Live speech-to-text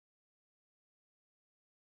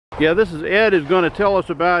Yeah, this is Ed is going to tell us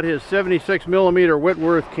about his 76mm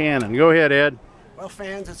Whitworth cannon. Go ahead, Ed. Well,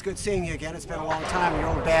 fans, it's good seeing you again. It's been a long time. Your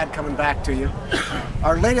old dad coming back to you.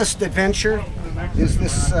 Our latest adventure is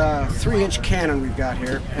this 3-inch cannon we've got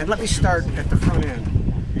here. And let me start at the front end.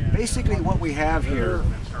 Basically, what we have here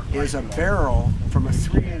is a barrel from a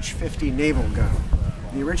 3-inch 50 naval gun.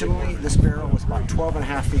 Originally, this barrel was about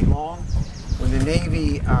 12.5 feet long. When the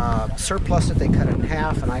Navy surplused it, they cut it in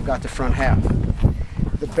half, and I got the front half.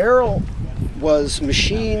 The barrel was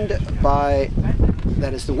machined by,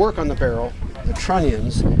 that is the work on the barrel, the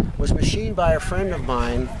trunnions, was machined by a friend of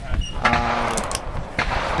mine,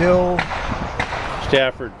 Bill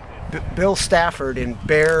Stafford in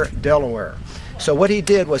Bear, Delaware. So what he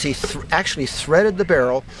did was he actually threaded the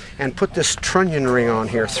barrel and put this trunnion ring on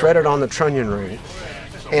here, threaded on the trunnion ring.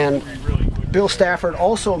 And Bill Stafford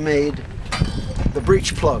also made the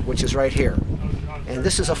breech plug, which is right here. And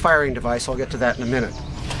this is a firing device. I'll get to that in a minute.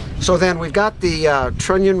 So then we've got the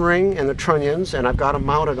trunnion ring and the trunnions, and I've got them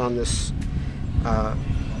mounted on this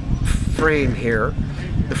frame here.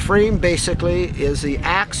 The frame basically is the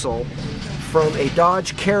axle from a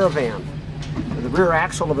Dodge Caravan, the rear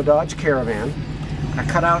axle of a Dodge Caravan. I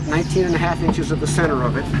cut out 19.5 inches of the center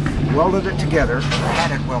of it, welded it together,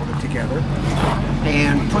 had it welded together,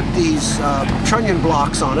 and put these trunnion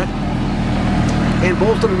blocks on it, and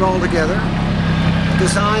bolted it all together.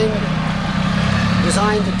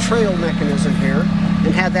 Designed a trail mechanism here,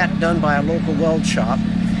 and had that done by a local weld shop.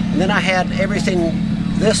 And then I had everything,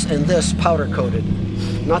 this and this, powder coated.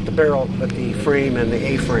 Not the barrel, but the frame and the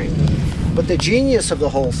A-frame. But the genius of the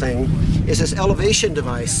whole thing is this elevation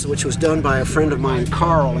device, which was done by a friend of mine,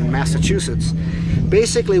 Carl, in Massachusetts.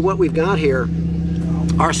 Basically what we've got here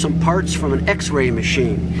are some parts from an X-ray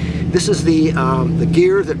machine. This is the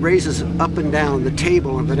gear that raises up and down the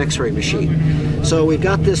table of an X-ray machine. So we've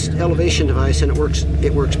got this elevation device, and it works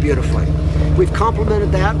beautifully. We've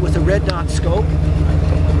complemented that with a red dot scope.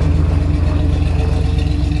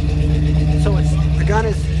 So the gun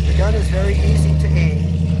is very easy to aim.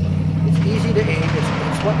 It's easy to aim.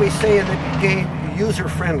 It's what we say in the game,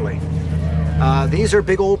 user-friendly. These are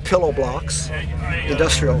big old pillow blocks,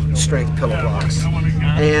 industrial strength pillow blocks.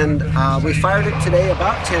 And we fired it today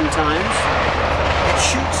about 10 times.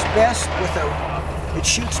 It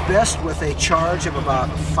shoots best with a charge of about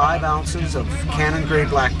 5 ounces of cannon grade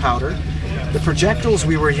black powder. The projectiles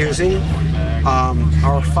we were using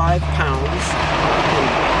are 5 pounds.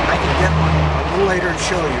 I can get one a little later and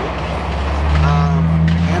show you.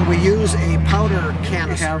 And we use a powder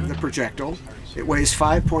canister to have the projectile. It weighs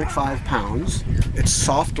 5.5 pounds. It's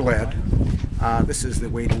soft lead. This is the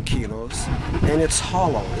weight in kilos. And it's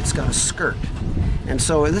hollow. It's got a skirt. And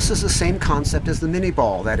so this is the same concept as the mini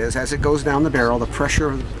ball. That is, as it goes down the barrel, the pressure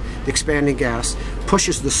of the expanding gas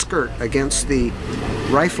pushes the skirt against the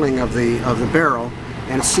rifling of the barrel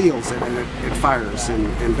and seals it, and it fires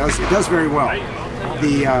and does very well.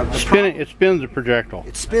 It spins the projectile.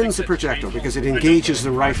 It spins the projectile because it engages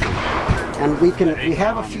the rifle, and we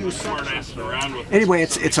have a few sections. Anyway,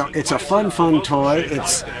 it's a fun toy.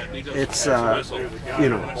 It's you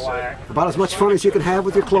know, about as much fun as you can have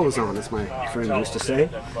with your clothes on, as my friend used to say.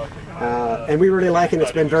 And we really like it.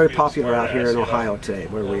 It's been very popular out here in Ohio today,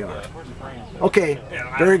 where we are. Okay,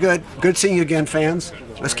 very good. Good seeing you again, fans.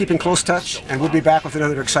 Let's keep in close touch, and we'll be back with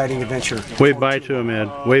another exciting adventure. Wave bye to him, Ed.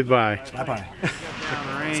 Wave bye. Bye-bye. Down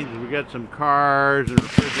the range, we got some cars and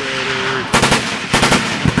refrigerators.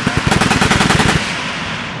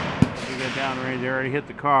 We got down the range, they already hit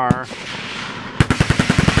the car.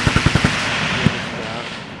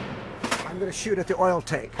 I'm going to shoot at the oil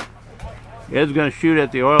tank. Ed's going to shoot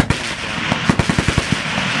at the oil tank down there.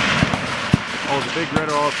 Oh, the big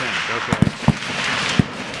red oil tank, okay.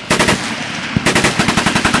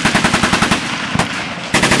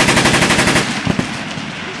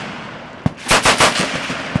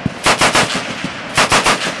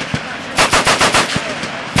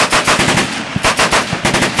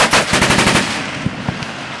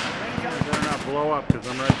 Blow up because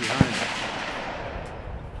I'm right behind it.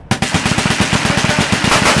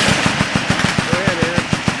 Go ahead, Ed.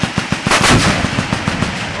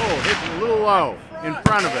 Oh, hit it a little low in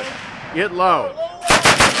front of it. You hit low.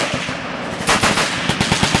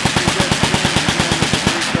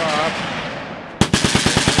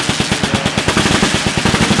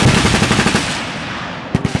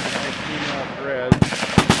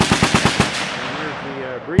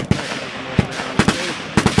 Breech mechanism over there on the table.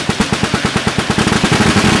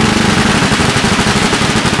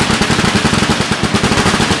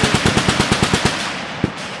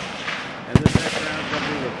 And this next round is going to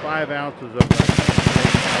be with 5 ounces of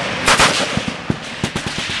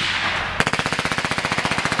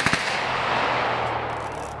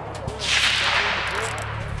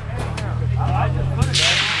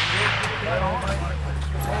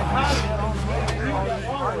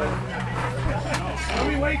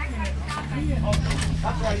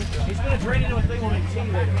He's going to drain into a thing on his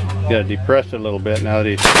team later. Got to depress it a little bit now that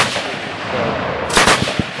he's.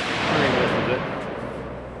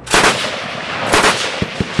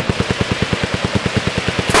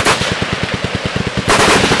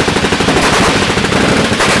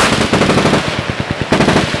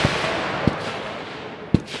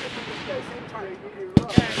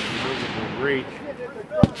 Reach.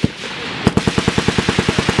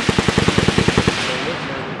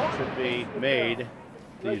 Should be made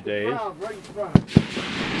these days.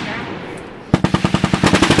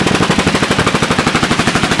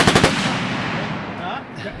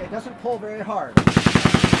 It doesn't pull very hard.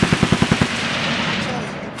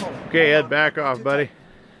 Okay, Ed, back off, buddy.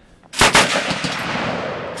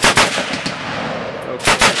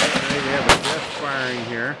 Okay, we have a test firing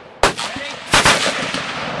here.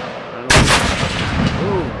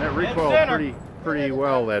 Ooh, that recoiled pretty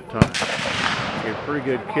well that time. Gave a pretty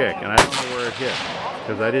good kick, and I don't know where it hit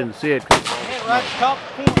because I didn't see it.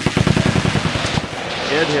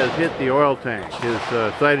 Ed has hit the oil tank. His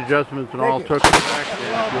sight adjustments and all took effect.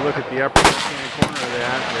 And if you look at the upper left-hand corner of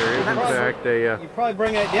that, there is in fact you probably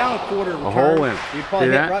bring that down a quarter. A hole in it. See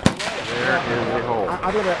that? Right there is a hole.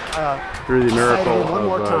 I'm gonna, through the miracle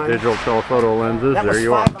of digital telephoto lenses, there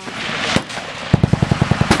you are.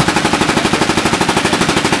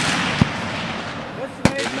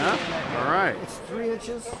 All right. It's 3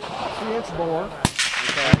 inches, 3-inch bore.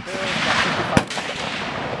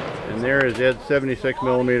 And there is Ed's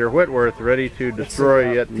 76mm Whitworth, ready to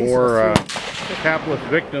destroy yet more hapless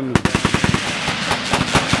victims.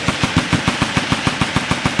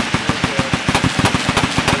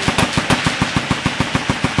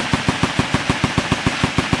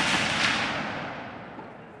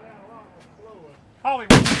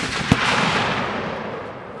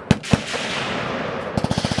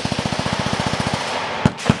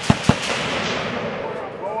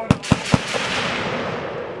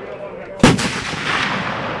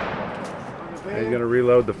 He's going to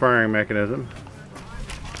reload the firing mechanism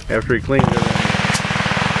after he cleans it.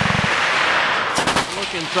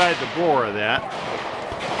 Look inside the bore of that.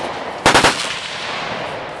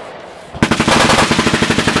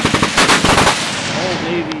 Old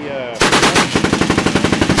Navy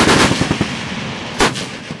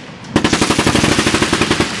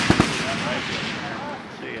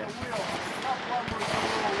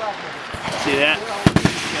see that?